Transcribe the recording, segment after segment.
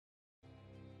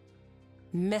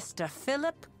Mr.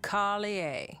 Philip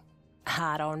Carlier.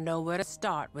 I don't know where to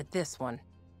start with this one.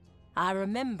 I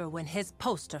remember when his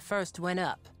poster first went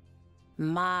up.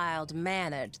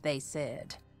 Mild-mannered, they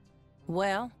said.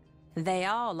 Well, they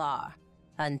all are,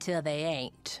 until they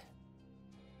ain't.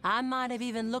 I might have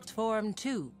even looked for him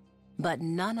too, but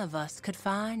none of us could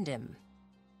find him.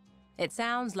 It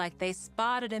sounds like they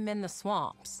spotted him in the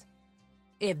swamps.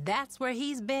 If that's where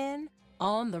he's been,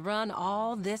 on the run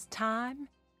all this time,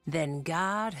 then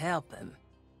God help him.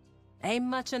 Ain't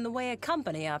much in the way of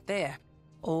company out there,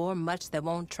 or much that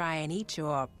won't try and eat you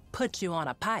or put you on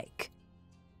a pike.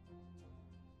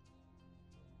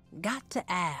 Got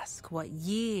to ask what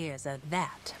years of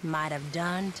that might have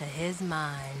done to his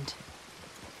mind.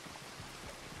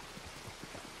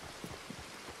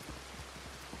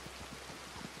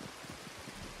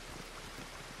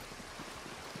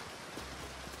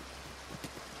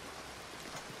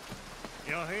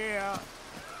 You're here.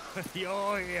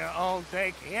 You're here. Oh,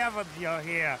 thank heavens you're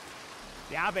here.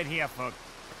 See, I've been here for,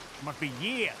 must be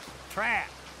years.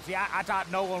 Trapped. See, I thought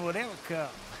no one would ever come.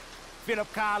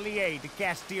 Philip Carlier, the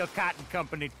Castile Cotton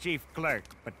Company chief clerk.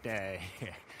 But, I'm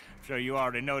sure you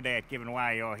already know that, given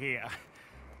why you're here.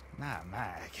 My,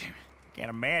 I can't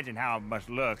imagine how it must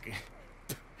look.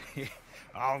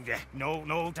 Oh,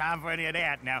 no time for any of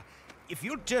that. Now, if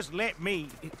you'll just let me...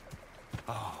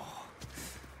 Oh,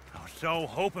 I was so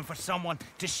hoping for someone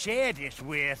to share this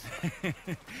with.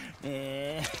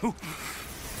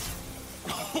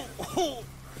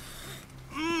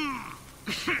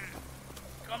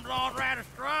 Comes on rather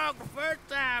strong the first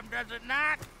time, does it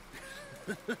not?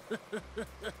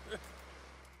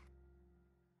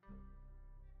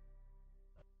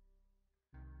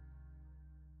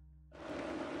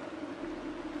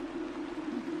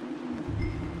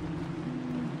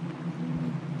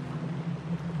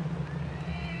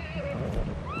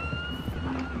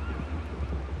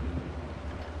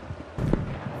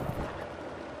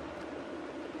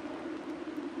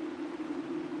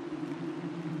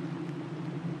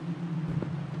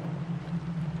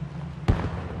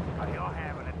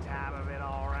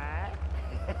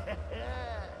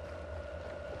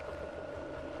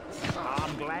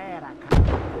 I'm glad I come.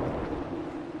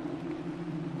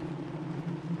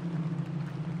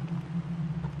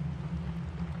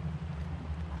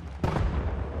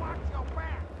 Watch your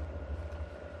back.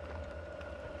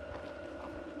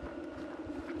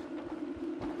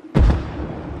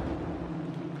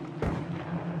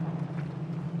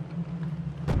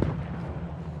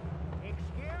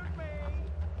 Excuse me.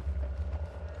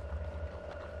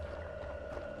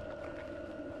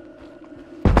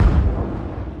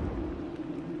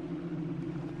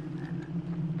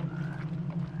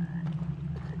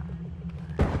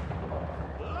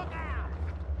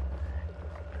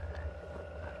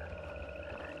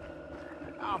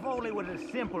 If only it was as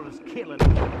simple as killing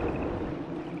him.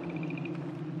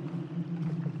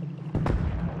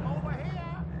 Over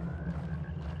here!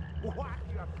 Watch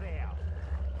yourself!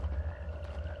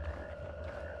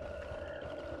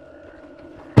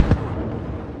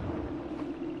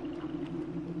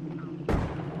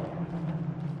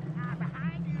 I'm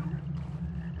behind you!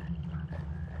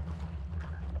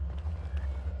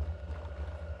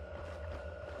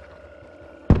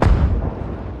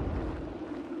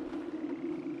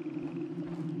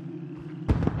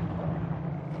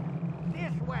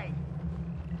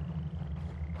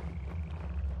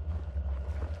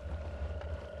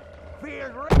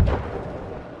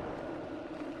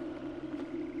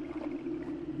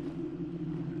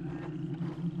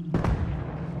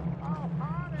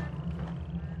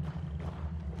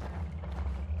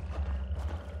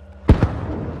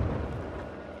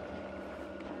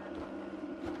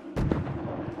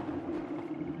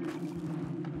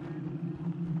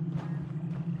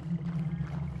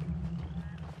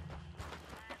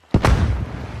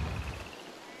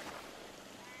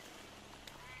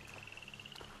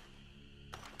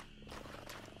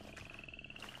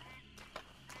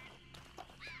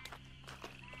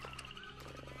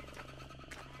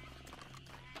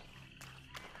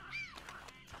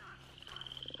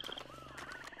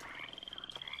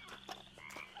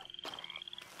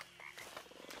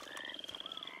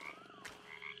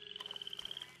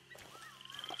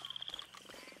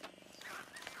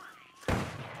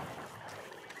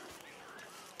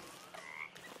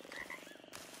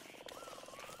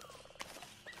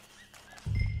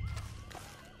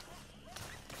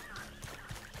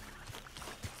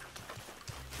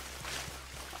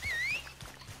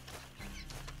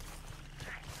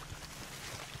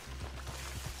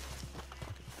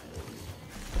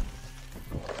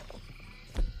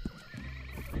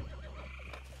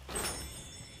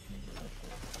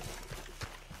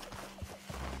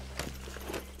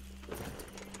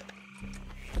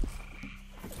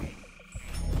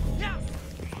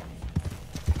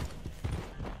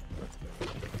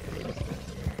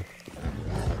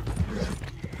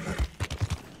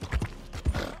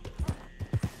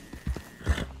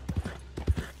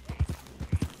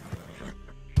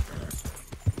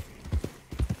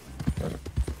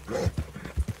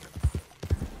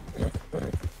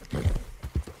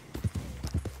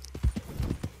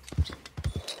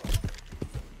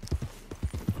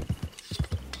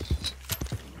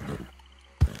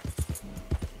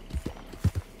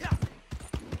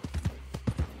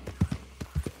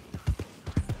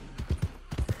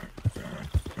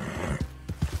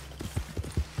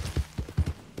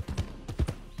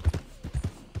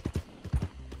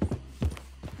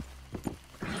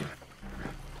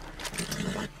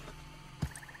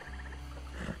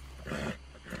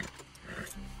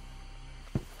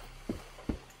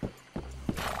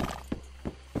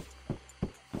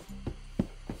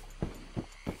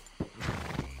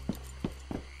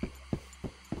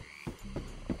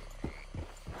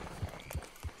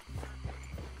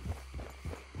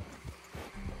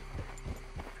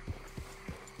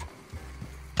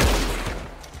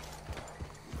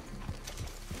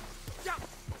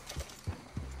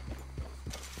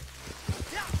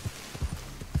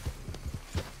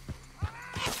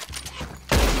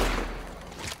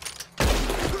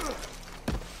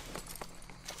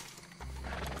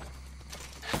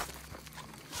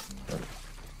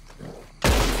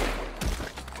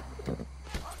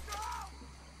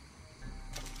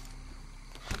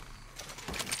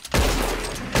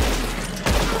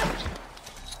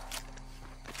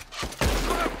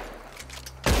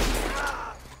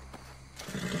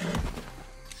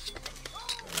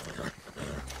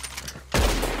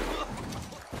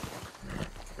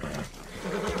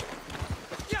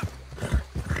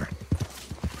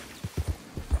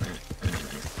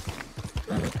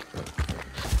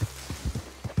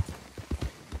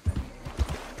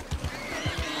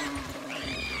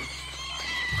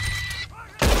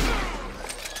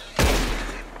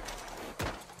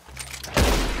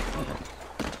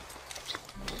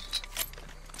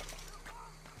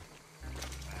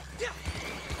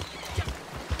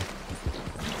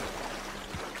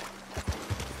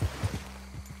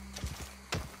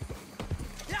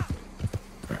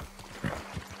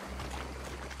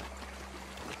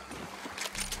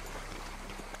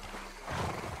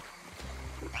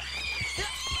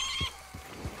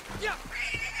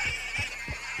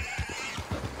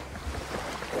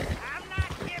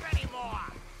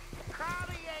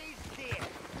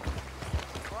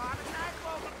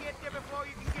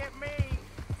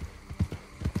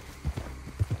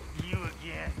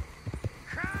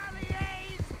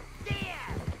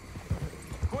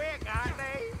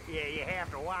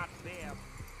 got them.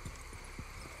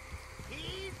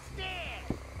 He's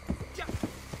dead.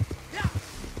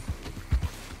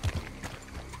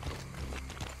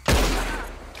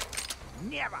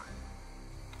 Never.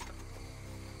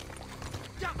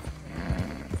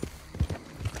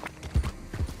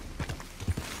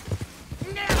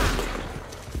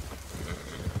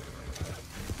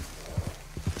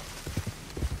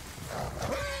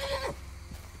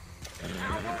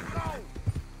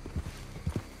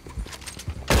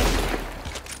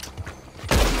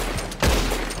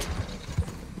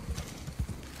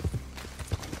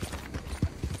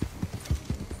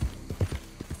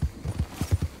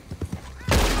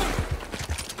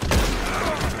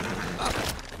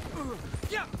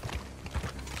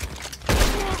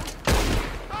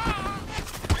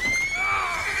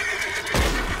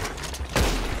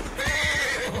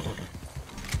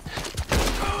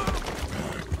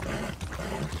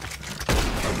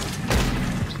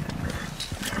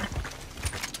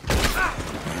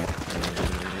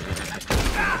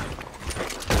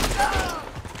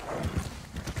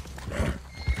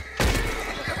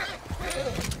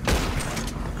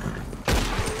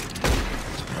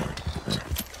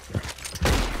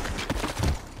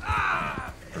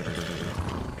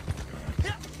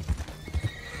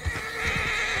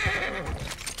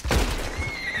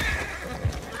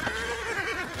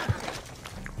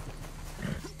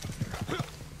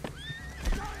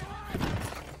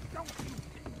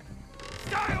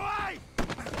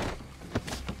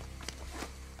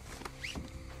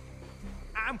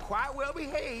 I'm quite well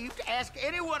behaved. Ask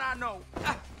anyone I know.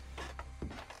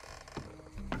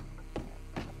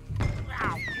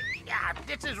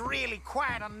 This is really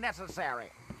quite unnecessary.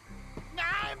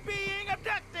 I'm being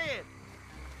abducted.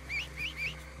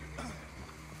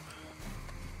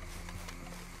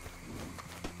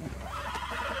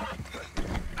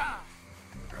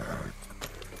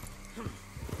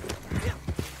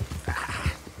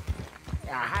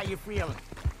 How you feeling?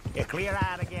 You're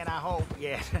clear-eyed again, I hope.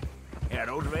 Yes. Yeah,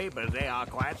 those vapors, they are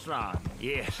quite strong.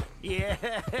 Yes. Yeah,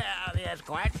 yes,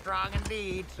 quite strong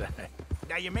indeed.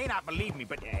 Now, you may not believe me,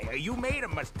 but you made a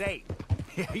mistake.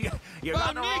 You're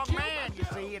not the wrong man, you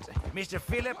see. It's Mr.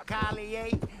 Philip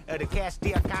Carlier of the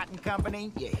Castile Cotton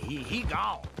Company. Yeah, he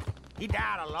gone. He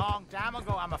died a long time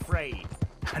ago, I'm afraid.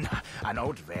 I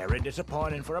know it's very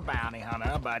disappointing for a bounty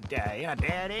hunter, but, there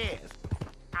it is.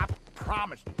 I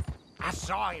promise you, I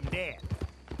saw him dead.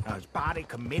 His body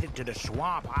committed to the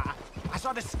swamp. I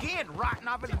saw the skin rotting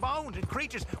off his bones and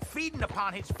creatures feeding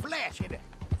upon his flesh. And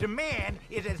the man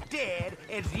is as dead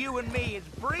as you and me is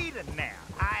breathing now.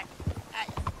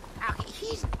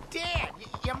 He's dead.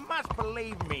 You must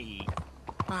believe me.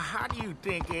 How do you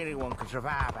think anyone could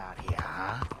survive out here,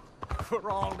 huh? For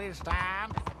all this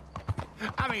time?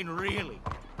 I mean, really.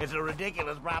 It's a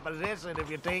ridiculous proposition if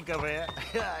you think of it.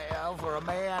 For a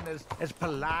man as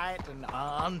polite and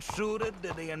unsuited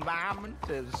to the environment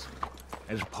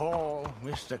as poor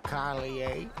Mr.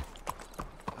 Carlier.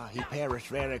 He perished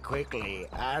very quickly,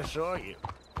 I assure you.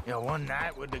 One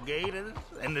night with the gators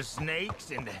and the snakes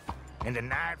and the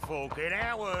night folk,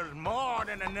 that was more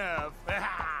than enough.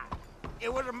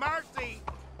 It was a mercy.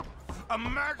 A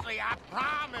mercy, I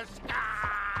promise.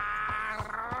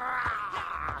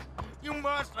 You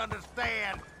must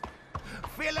understand.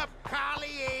 Philip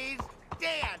Carlier's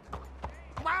dead.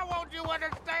 Why won't you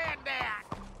understand that?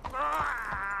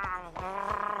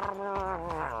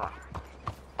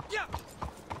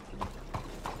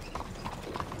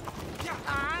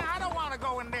 I don't want to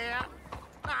go in there.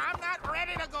 I'm not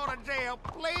ready to go to jail,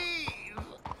 please.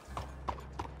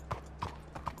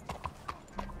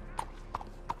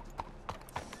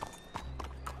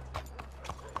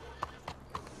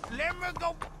 Let me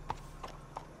go.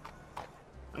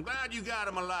 I'm glad you got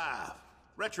him alive.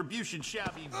 Retribution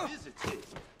shall be visited.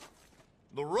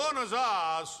 The run is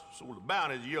ours, so the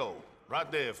bounty's yours. Right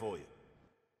there for you.